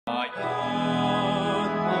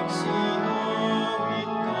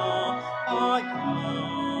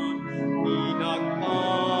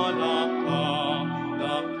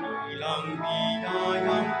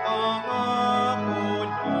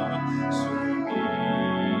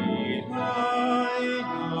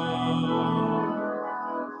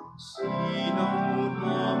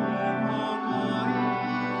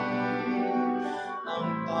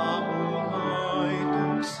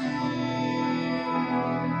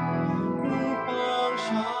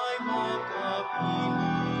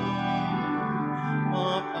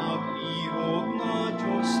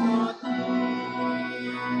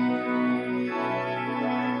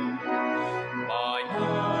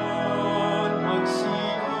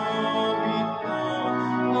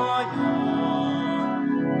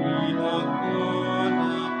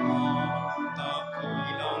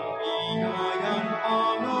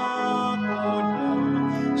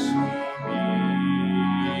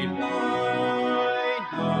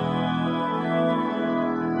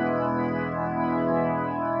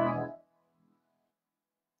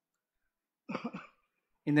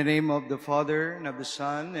In the name of the Father, and of the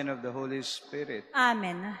Son, and of the Holy Spirit.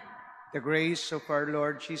 Amen. The grace of our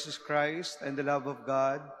Lord Jesus Christ, and the love of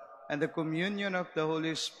God, and the communion of the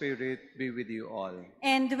Holy Spirit be with you all.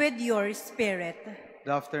 And with your spirit.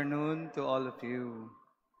 Good afternoon to all of you.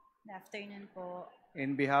 Good afternoon po.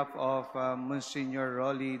 In behalf of Monsignor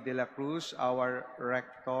Rolly de la Cruz, our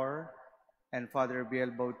Rector, and Father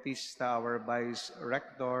Biel Bautista, our Vice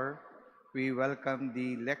Rector, we welcome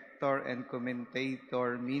the Lector and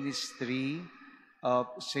Commentator Ministry of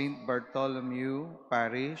St. Bartholomew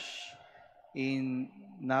Parish in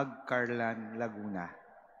Nagcarlan, Laguna.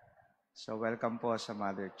 So welcome po sa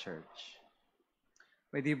Mother Church.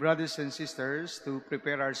 My dear brothers and sisters, to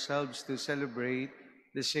prepare ourselves to celebrate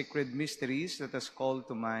the sacred mysteries, let us call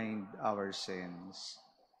to mind our sins.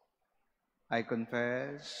 I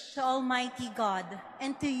confess to Almighty God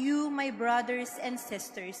and to you, my brothers and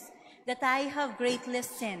sisters, that I have greatly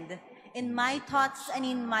sinned in my thoughts and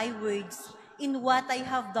in my words, in what I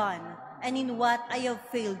have done and in what I have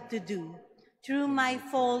failed to do. Through my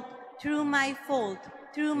fault, through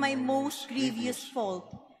my most grievous fault.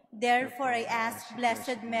 Therefore I ask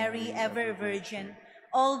Blessed Mary, ever Virgin,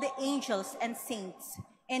 all the angels and saints,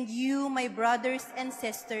 and you, my brothers and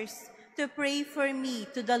sisters, to pray for me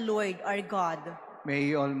to the Lord our God.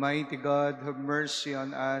 May Almighty God have mercy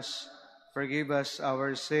on us, forgive us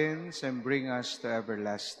our sins, and bring us to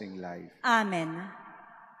everlasting life. Amen.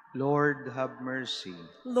 Lord, have mercy.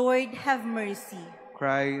 Lord, have mercy.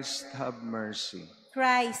 Christ, have mercy.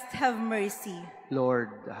 Christ, have mercy. Lord,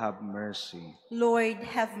 have mercy. Lord,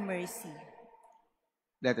 have mercy.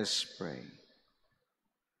 Let us pray.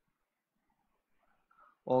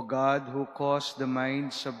 O God, who caused the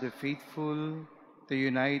minds of the faithful to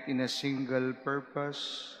unite in a single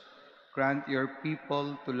purpose, grant your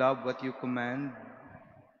people to love what you command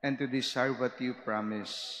and to desire what you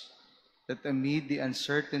promise, that amid the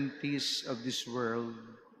uncertainties of this world,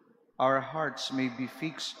 our hearts may be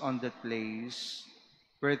fixed on that place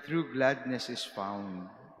where true gladness is found.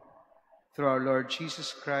 Through our Lord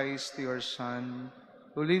Jesus Christ, your Son,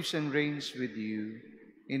 who lives and reigns with you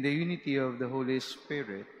in the unity of the Holy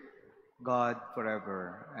Spirit, God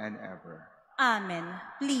forever and ever. Amen.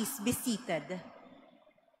 Please be seated.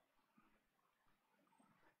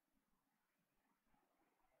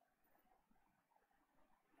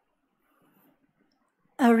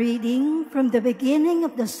 A reading from the beginning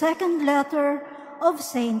of the second letter of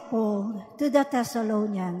St. Paul to the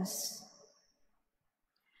Thessalonians.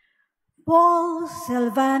 Paul,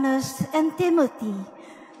 Silvanus, and Timothy,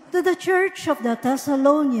 to the Church of the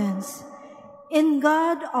Thessalonians, in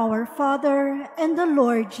God our Father and the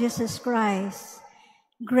Lord Jesus Christ,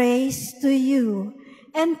 grace to you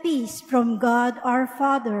and peace from God our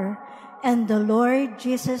Father and the Lord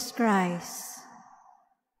Jesus Christ.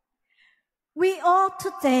 We ought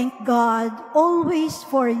to thank God always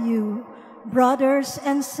for you, brothers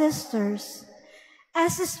and sisters,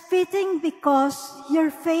 as is fitting, because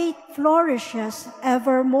your faith flourishes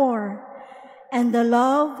evermore, and the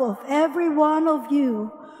love of every one of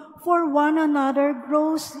you for one another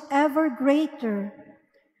grows ever greater.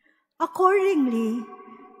 Accordingly,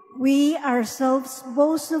 we ourselves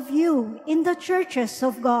boast of you in the churches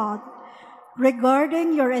of God,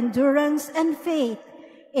 regarding your endurance and faith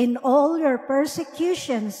in all your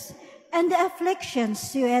persecutions and the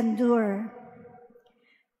afflictions you endure.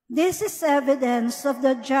 This is evidence of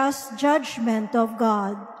the just judgment of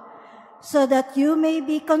God, so that you may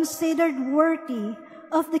be considered worthy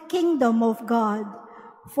of the kingdom of God,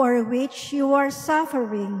 for which you are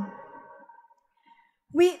suffering.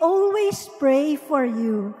 We always pray for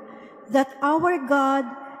you, that our God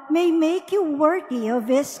may make you worthy of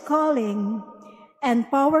His calling,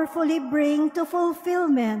 and powerfully bring to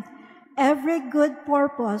fulfillment every good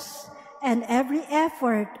purpose and every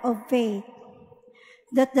effort of faith,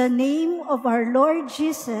 that the name of our Lord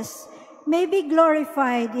Jesus may be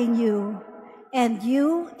glorified in you, and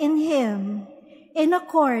you in Him, in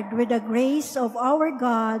accord with the grace of our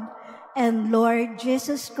God and Lord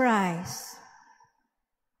Jesus Christ.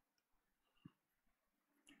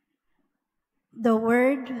 The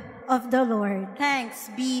word of the Lord. Thanks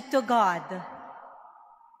be to God.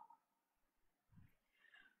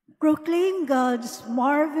 Proclaim God's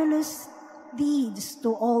marvelous deeds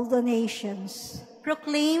to all the nations.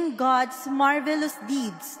 Proclaim God's marvelous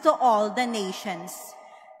deeds to all the nations.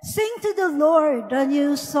 Sing to the Lord a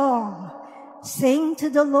new song. Sing to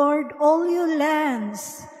the Lord, all you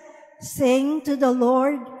lands. Sing to the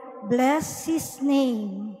Lord, bless His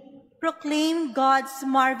name. Proclaim God's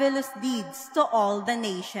marvelous deeds to all the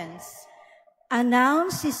nations.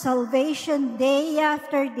 Announce His salvation day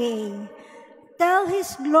after day. Tell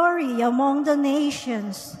His glory among the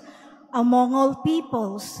nations, among all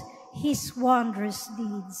peoples, His wondrous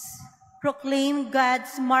deeds. Proclaim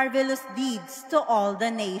God's marvelous deeds to all the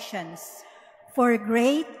nations. For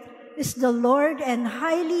great is the Lord and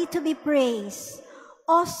highly to be praised.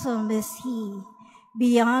 Awesome is He,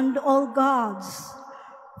 beyond all gods.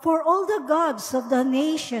 For all the gods of the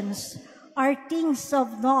nations are things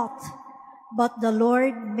of naught, but the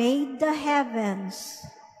Lord made the heavens.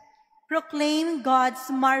 Proclaim God's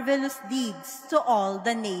marvelous deeds to all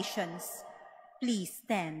the nations. Please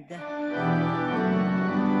stand.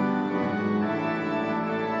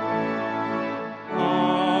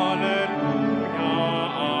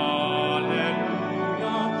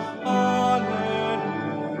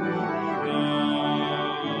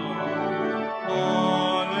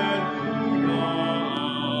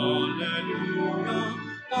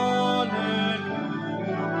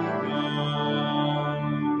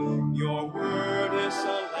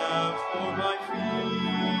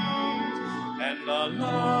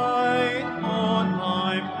 Light on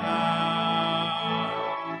my path.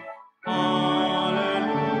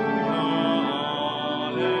 Alleluia,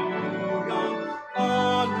 alleluia,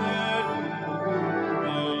 alleluia.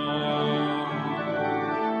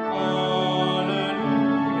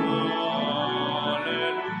 Alleluia,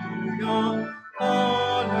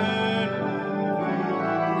 alleluia,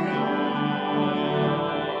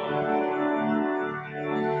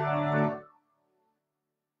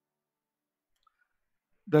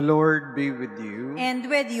 The Lord be with you. And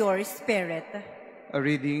with your spirit. A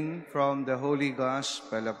reading from the Holy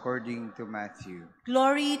Gospel according to Matthew.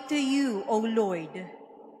 Glory to you, O Lord.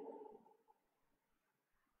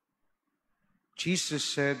 Jesus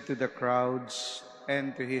said to the crowds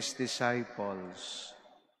and to His disciples,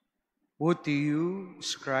 "Woe to you,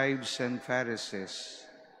 scribes and Pharisees,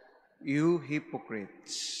 you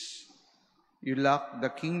hypocrites! You lock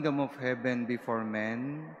the kingdom of heaven before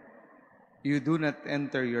men. You do not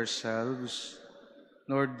enter yourselves,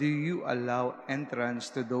 nor do you allow entrance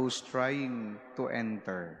to those trying to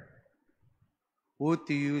enter. Woe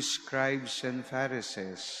to you, scribes and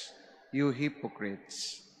Pharisees, you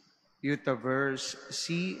hypocrites! You traverse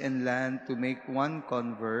sea and land to make one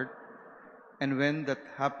convert, and when that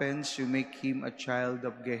happens, you make him a child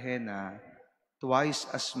of Gehenna, twice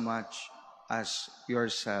as much as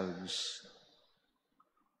yourselves.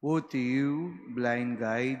 Woe to you, blind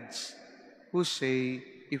guides, who say,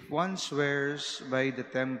 if one swears by the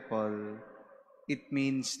temple, it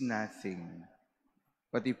means nothing.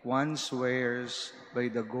 But if one swears by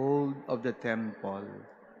the gold of the temple,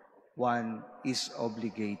 one is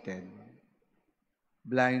obligated.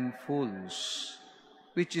 Blind fools,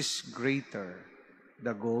 which is greater,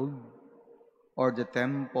 the gold or the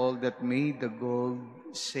temple that made the gold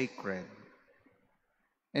sacred?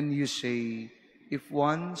 And you say, if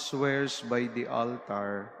one swears by the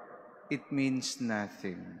altar, it means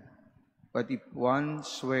nothing. But if one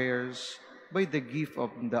swears by the gift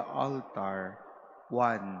of the altar,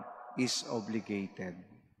 one is obligated.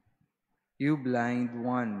 You blind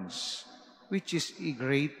ones, which is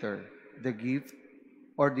greater, the gift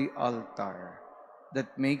or the altar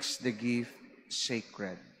that makes the gift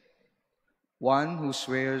sacred? One who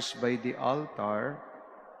swears by the altar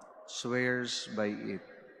swears by it,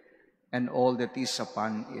 and all that is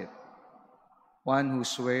upon it. One who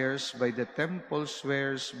swears by the temple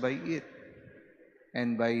swears by it,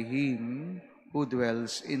 and by Him who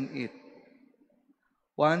dwells in it.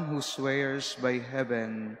 One who swears by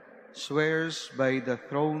heaven swears by the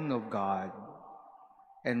throne of God,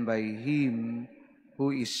 and by Him who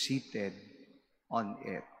is seated on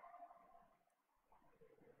it.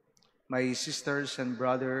 My sisters and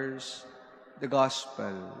brothers, the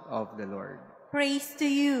Gospel of the Lord. Praise to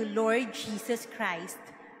you, Lord Jesus Christ.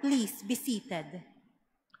 Please be seated.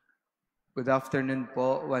 Good afternoon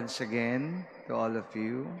po once again to all of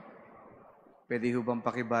you. Pwede ho bang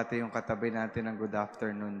pakibate yung katabi natin ng good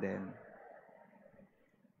afternoon din?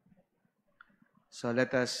 So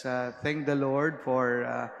let us thank the Lord for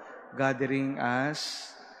gathering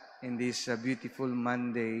us in this beautiful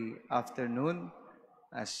Monday afternoon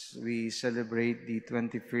as we celebrate the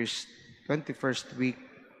 21st week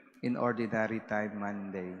in Ordinary Time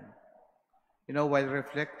Monday. You know, while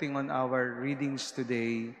reflecting on our readings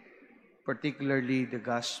today, particularly the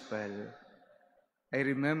Gospel, I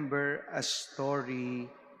remember a story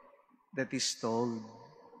that is told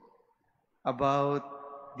about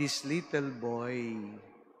this little boy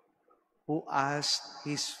who asked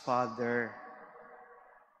his father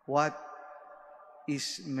what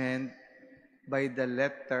is meant by the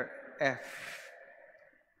letter F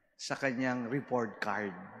sa kanyang report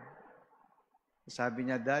card. Sabi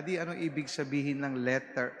niya, Daddy, anong ibig sabihin ng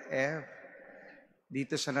letter F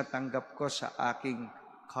dito sa natanggap ko sa aking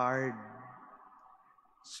card?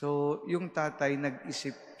 So, yung tatay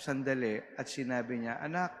nag-isip sandali at sinabi niya,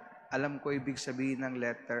 Anak, alam ko ibig sabihin ng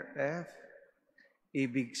letter F.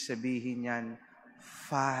 Ibig sabihin niyan,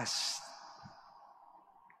 fast.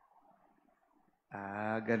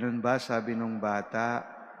 Ganun ba? Sabi nung bata.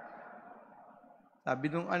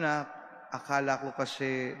 Sabi nung anak, akala ko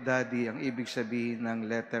kasi, Daddy, ang ibig sabihin ng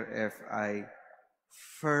letter F ay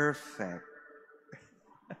perfect.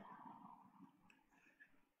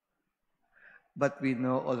 But we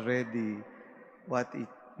know already what it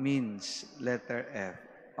means, letter F,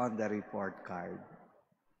 on the report card.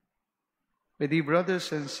 My dear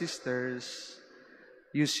brothers and sisters,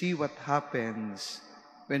 you see what happens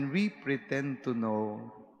when we pretend to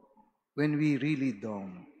know when we really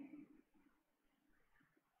don't.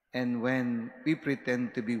 And when we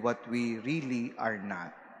pretend to be what we really are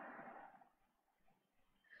not.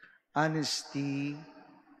 Honesty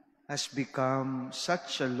has become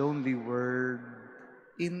such a lonely word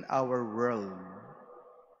in our world.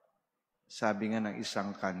 Sabi nga ng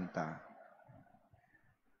isang kanta.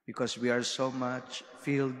 Because we are so much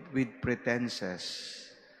filled with pretenses,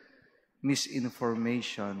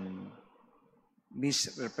 misinformation,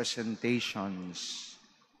 misrepresentations,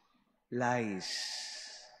 lies,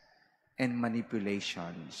 and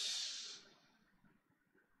manipulations.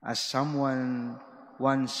 As someone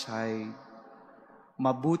once said,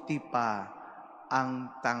 mabuti pa ang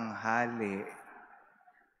tanghali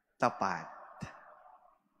tapat.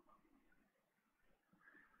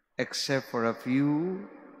 Except for a few,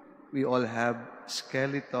 we all have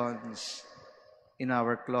skeletons in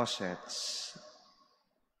our closets.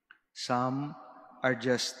 Some are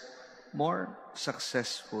just more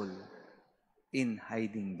successful in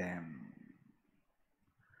hiding them.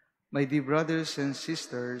 My dear brothers and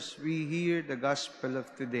sisters, we hear the gospel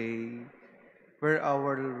of today where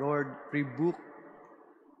our Lord rebuked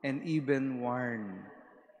and even warned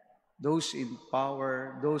those in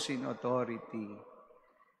power, those in authority,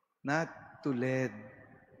 not to lead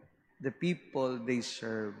the people they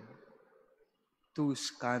serve to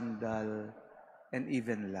scandal and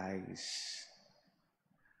even lies,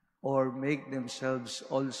 or make themselves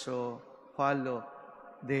also follow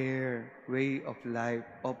their way of life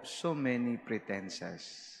of so many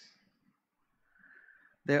pretenses.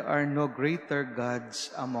 There are no greater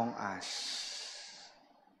gods among us.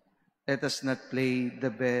 Let us not play the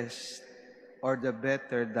best or the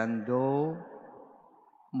better than thou,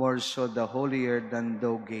 more so the holier than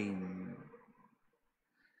thou game.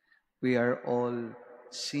 We are all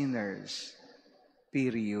sinners,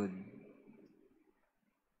 period.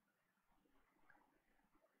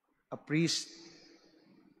 A priest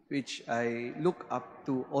which I look up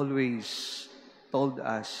to always told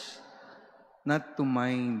us not to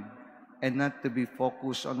mind and not to be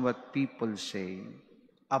focused on what people say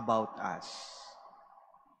about us,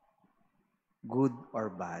 good or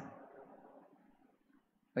bad.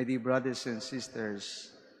 My dear brothers and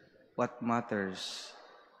sisters, what matters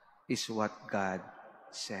is what God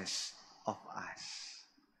says of us,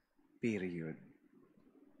 period.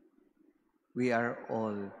 We are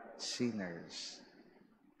all sinners,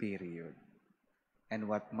 period. And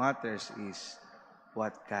what matters is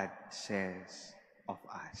what God says of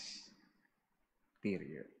us,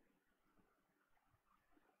 period.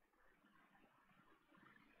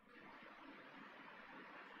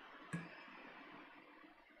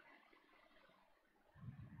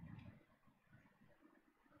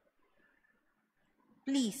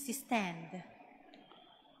 Please stand.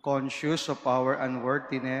 Conscious of our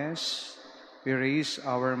unworthiness, we raise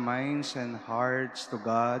our minds and hearts to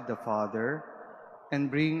God the Father and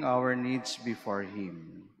bring our needs before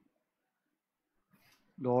Him.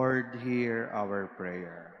 Lord, hear our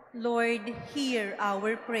prayer. Lord, hear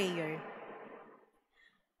our prayer.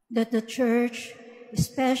 That the Church,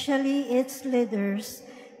 especially its leaders,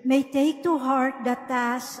 may take to heart the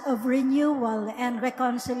task of renewal and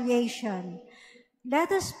reconciliation.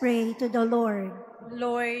 Let us pray to the Lord.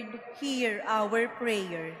 Lord, hear our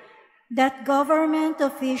prayer. That government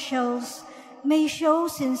officials may show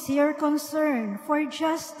sincere concern for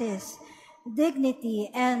justice,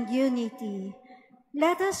 dignity, and unity.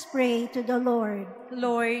 Let us pray to the Lord.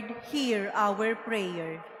 Lord, hear our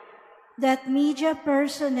prayer. That media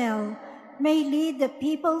personnel may lead the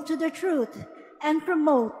people to the truth and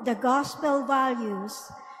promote the gospel values.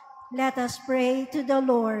 Let us pray to the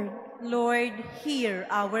Lord. Lord, hear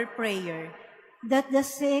our prayer. That the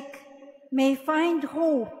sick may find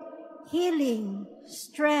hope, healing,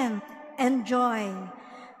 strength, and joy.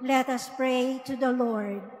 Let us pray to the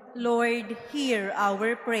Lord. Lord, hear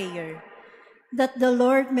our prayer. That the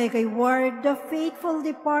Lord may reward the faithful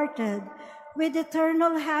departed with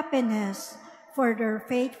eternal happiness for their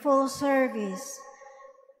faithful service.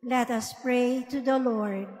 Let us pray to the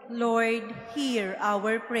Lord. Lord, hear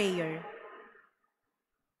our prayer.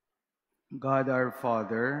 God our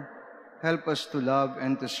Father, help us to love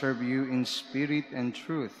and to serve you in spirit and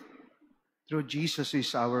truth. Through Jesus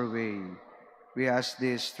is our way. We ask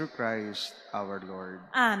this through Christ our Lord.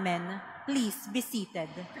 Amen. Please be seated.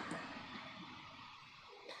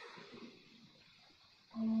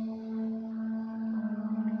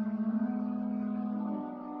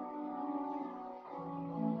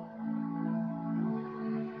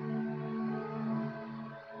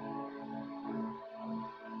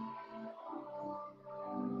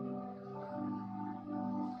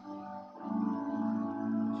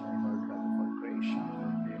 Lord God of all creation, for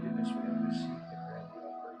daily we have received the bread you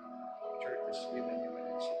offer. Church has given you and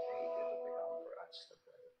it's created to become for us the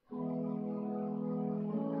bread.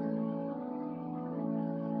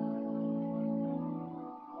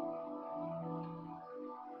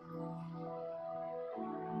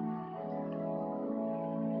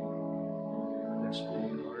 Bless me,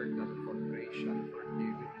 Lord God of all creation, for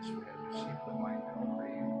daily we have received the wine and offer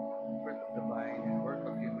you, fruit of the vine and work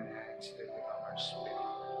of human hands, that become our spirit.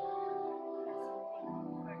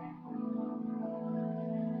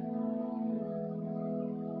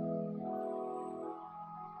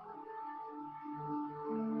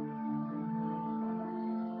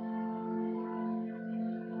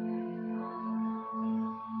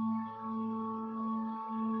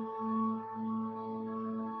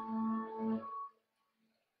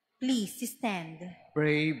 Please stand.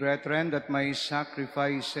 Pray, brethren, that my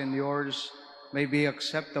sacrifice and yours may be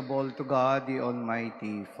acceptable to God, the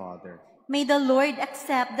Almighty Father. May the Lord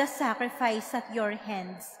accept the sacrifice at your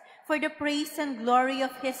hands for the praise and glory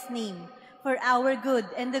of His name, for our good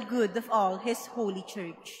and the good of all His holy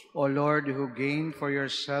Church. O Lord, who gained for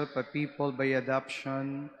yourself a people by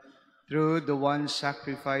adoption through the one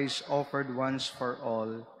sacrifice offered once for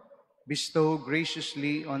all, bestow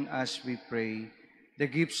graciously on us, we pray, the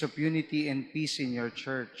gifts of unity and peace in your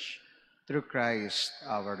Church, through Christ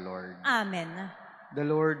our Lord. Amen. The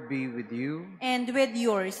Lord be with you. And with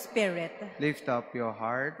your spirit. Lift up your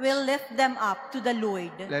hearts. We'll lift them up to the Lord.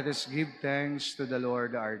 Let us give thanks to the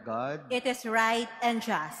Lord our God. It is right and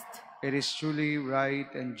just. It is truly right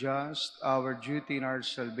and just, our duty and our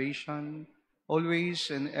salvation, always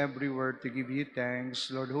and everywhere to give you thanks,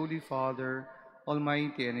 Lord, Holy Father,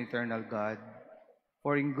 Almighty and eternal God.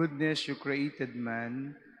 For in goodness you created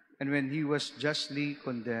man, and when he was justly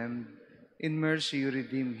condemned, in mercy you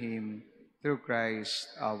redeemed him, through Christ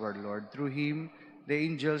our Lord. Through him the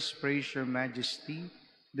angels praise your majesty,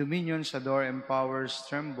 dominions adore and powers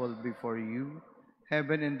tremble before you.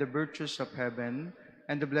 Heaven and the virtues of heaven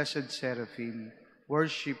and the blessed seraphim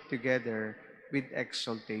worship together with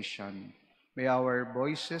exaltation. May our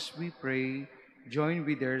voices, we pray, join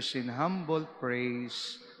with theirs in humble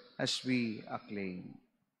praise as we acclaim.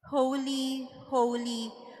 Holy,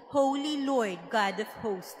 holy, holy Lord God of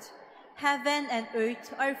hosts, heaven and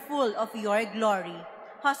earth are full of your glory.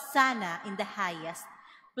 Hosanna in the highest.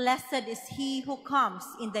 Blessed is he who comes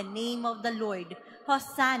in the name of the Lord.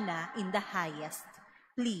 Hosanna in the highest.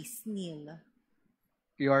 Please kneel.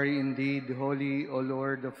 You are indeed holy, O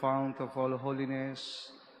Lord, the fount of all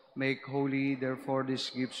holiness. Make holy, therefore,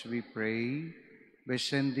 these gifts, we pray, by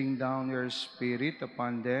sending down your Spirit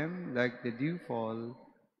upon them like the dew fall,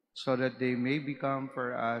 so that they may become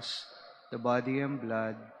for us the body and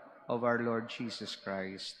blood of our Lord Jesus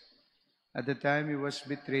Christ. At the time he was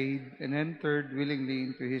betrayed and entered willingly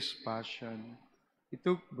into his passion, he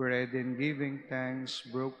took bread and giving thanks,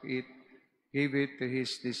 broke it, gave it to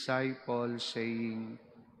his disciples, saying,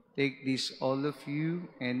 "Take this, all of you,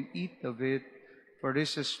 and eat of it, for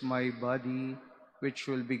this is my body, which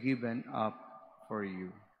will be given up for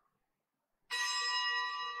you."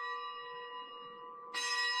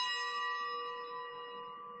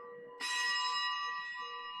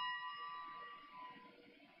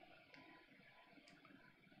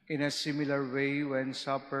 In a similar way, when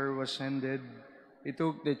supper was ended, he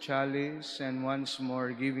took the chalice, and once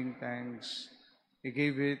more giving thanks, he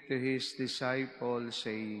gave it to his disciples,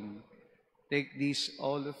 saying, "Take this,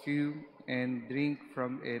 all of you, and drink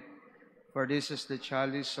from it, for this is the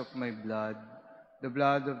chalice of my blood, the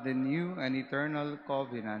blood of the new and eternal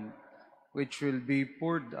covenant, which will be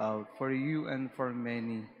poured out for you and for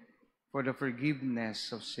many, for the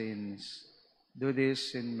forgiveness of sins. Do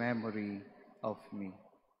this in memory of me."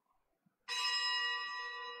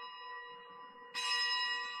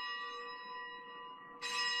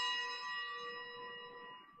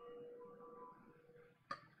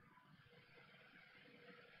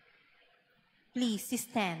 Please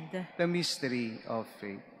stand. The mystery of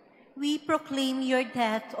faith. We proclaim your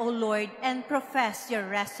death, O Lord, and profess your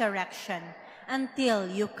resurrection until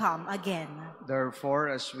you come again. Therefore,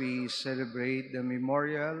 as we celebrate the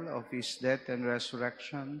memorial of his death and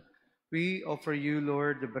resurrection, we offer you,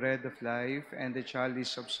 Lord, the bread of life and the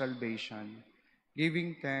chalice of salvation,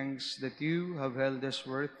 giving thanks that you have held us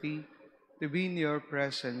worthy to be in your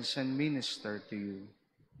presence and minister to you.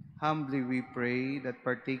 Humbly we pray that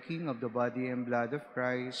partaking of the body and blood of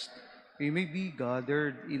Christ, we may be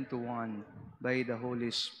gathered into one by the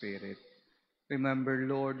Holy Spirit. Remember,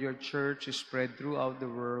 Lord, your church is spread throughout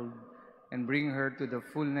the world, and bring her to the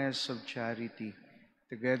fullness of charity,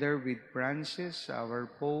 together with Francis, our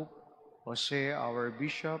Pope, Jose, our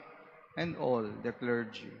Bishop, and all the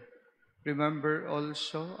clergy. Remember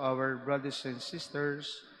also our brothers and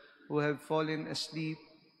sisters who have fallen asleep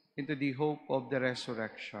into the hope of the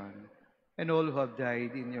resurrection, and all who have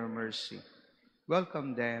died in your mercy.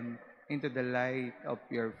 Welcome them into the light of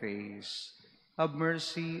your face. Have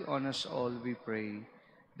mercy on us all, we pray,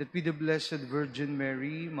 that with the Blessed Virgin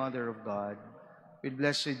Mary, Mother of God, with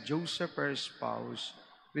Blessed Joseph, her spouse,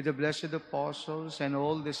 with the blessed apostles and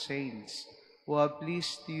all the saints who have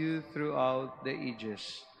pleased you throughout the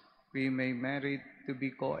ages, we may merit to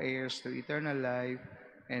be co-heirs to eternal life,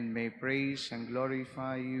 and may praise and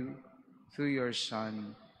glorify you through your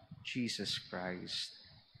Son, Jesus Christ.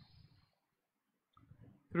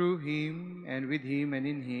 Through him, and with him, and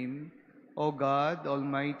in him, O God,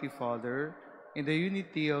 Almighty Father, in the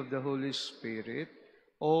unity of the Holy Spirit,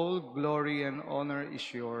 all glory and honor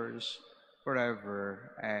is yours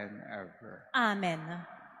forever and ever. Amen.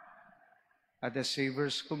 At the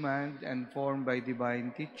Savior's command and formed by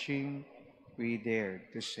divine teaching, we dare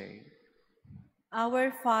to say,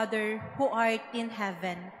 Our Father, who art in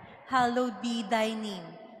heaven, hallowed be thy name.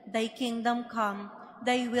 Thy kingdom come,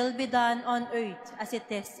 thy will be done on earth as it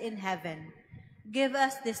is in heaven. Give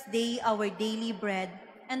us this day our daily bread,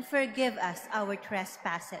 and forgive us our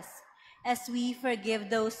trespasses, as we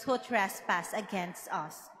forgive those who trespass against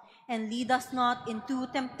us. And lead us not into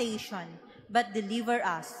temptation, but deliver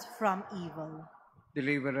us from evil.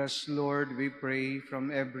 Deliver us, Lord, we pray,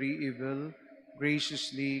 from every evil.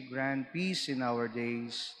 Graciously grant peace in our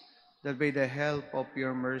days, that by the help of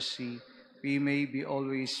your mercy we may be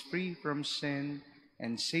always free from sin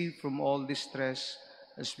and safe from all distress,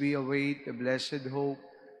 as we await the blessed hope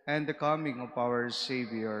and the coming of our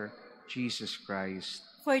Savior, Jesus Christ.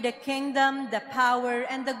 For the kingdom, the power,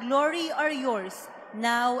 and the glory are yours,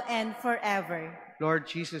 now and forever. Lord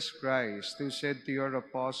Jesus Christ, who said to your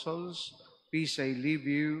apostles, "Peace I leave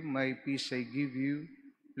you, my peace I give you,"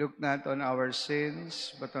 look not on our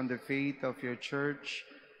sins, but on the faith of your church,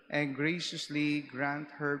 and graciously grant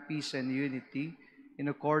her peace and unity in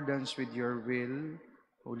accordance with your will,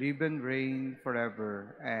 who live and reign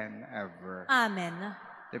forever and ever. Amen.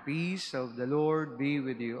 The peace of the Lord be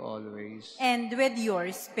with you always. And with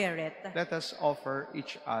your spirit. Let us offer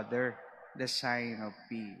each other the sign of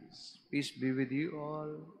peace. Peace be with you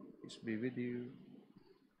all. Peace be with you.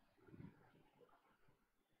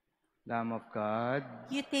 Lamb of God,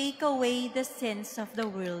 You take away the sins of the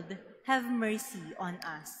world. Have mercy on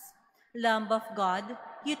us. Lamb of God,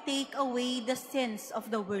 you take away the sins of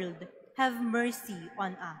the world. Have mercy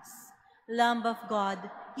on us. Lamb of God,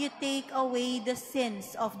 you take away the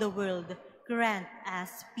sins of the world. Grant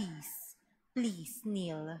us peace. Please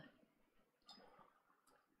kneel.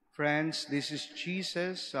 friends, this is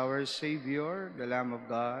Jesus, our Savior, the Lamb of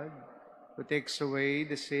God. who takes away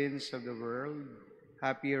the sins of the world,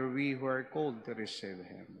 happy are we who are called to receive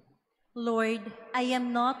him. Lord, I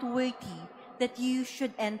am not worthy that you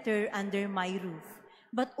should enter under my roof,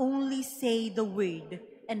 but only say the word,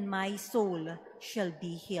 and my soul shall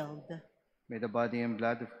be healed. May the body and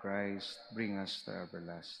blood of Christ bring us to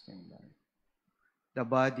everlasting life. The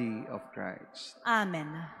body of Christ.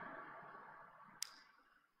 Amen.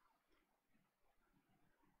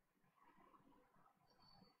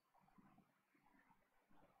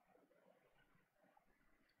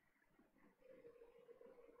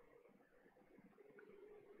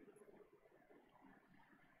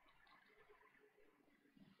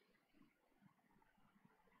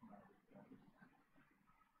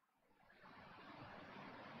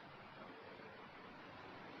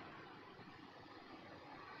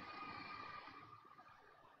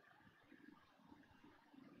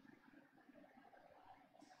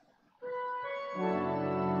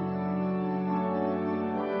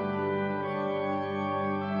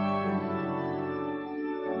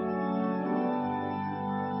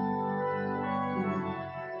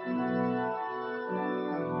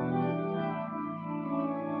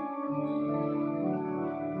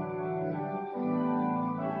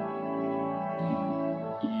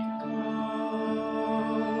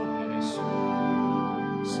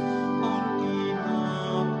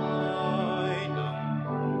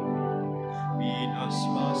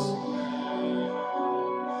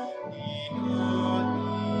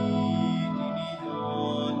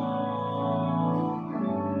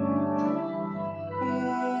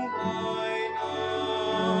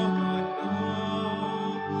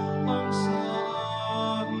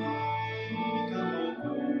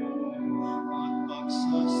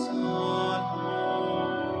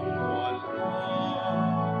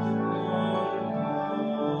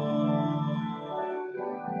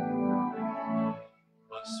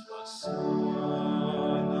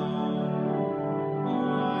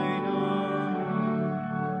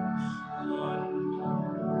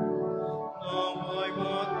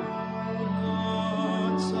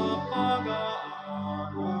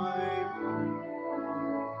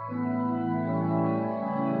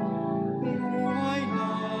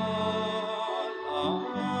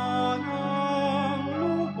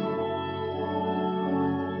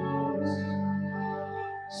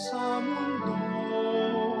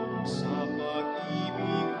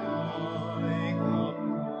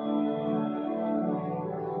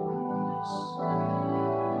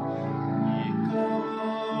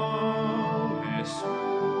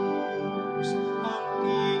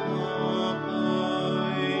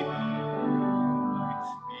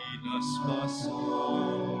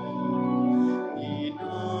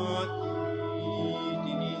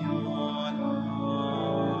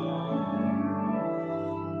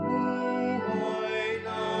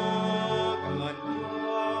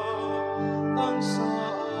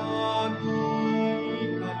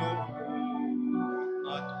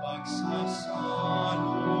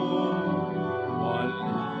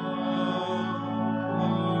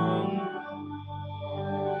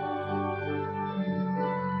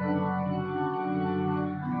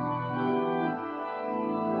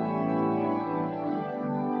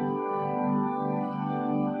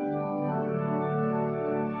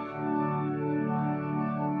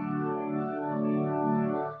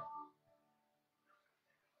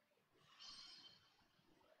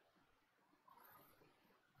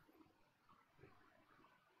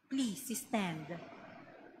 Please stand.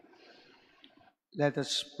 Let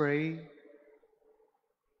us pray.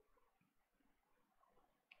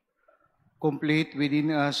 Complete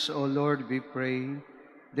within us, O Lord, we pray,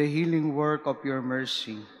 the healing work of your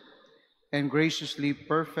mercy, and graciously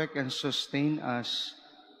perfect and sustain us,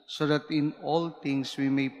 so that in all things we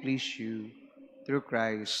may please you, through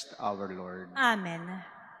Christ our Lord. Amen.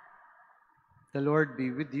 The Lord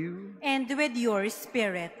be with you. And with your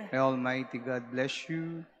spirit. May Almighty God bless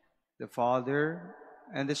you, the Father,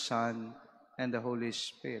 and the Son, and the Holy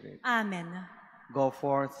Spirit. Amen. Go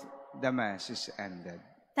forth, the Mass is ended.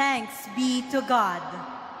 Thanks be to God.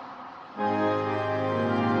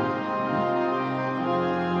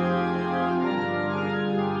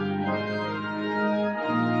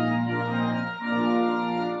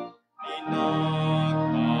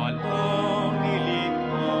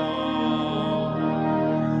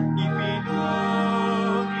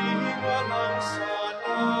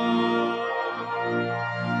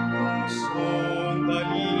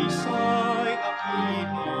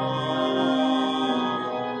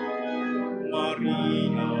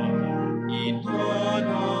 Maria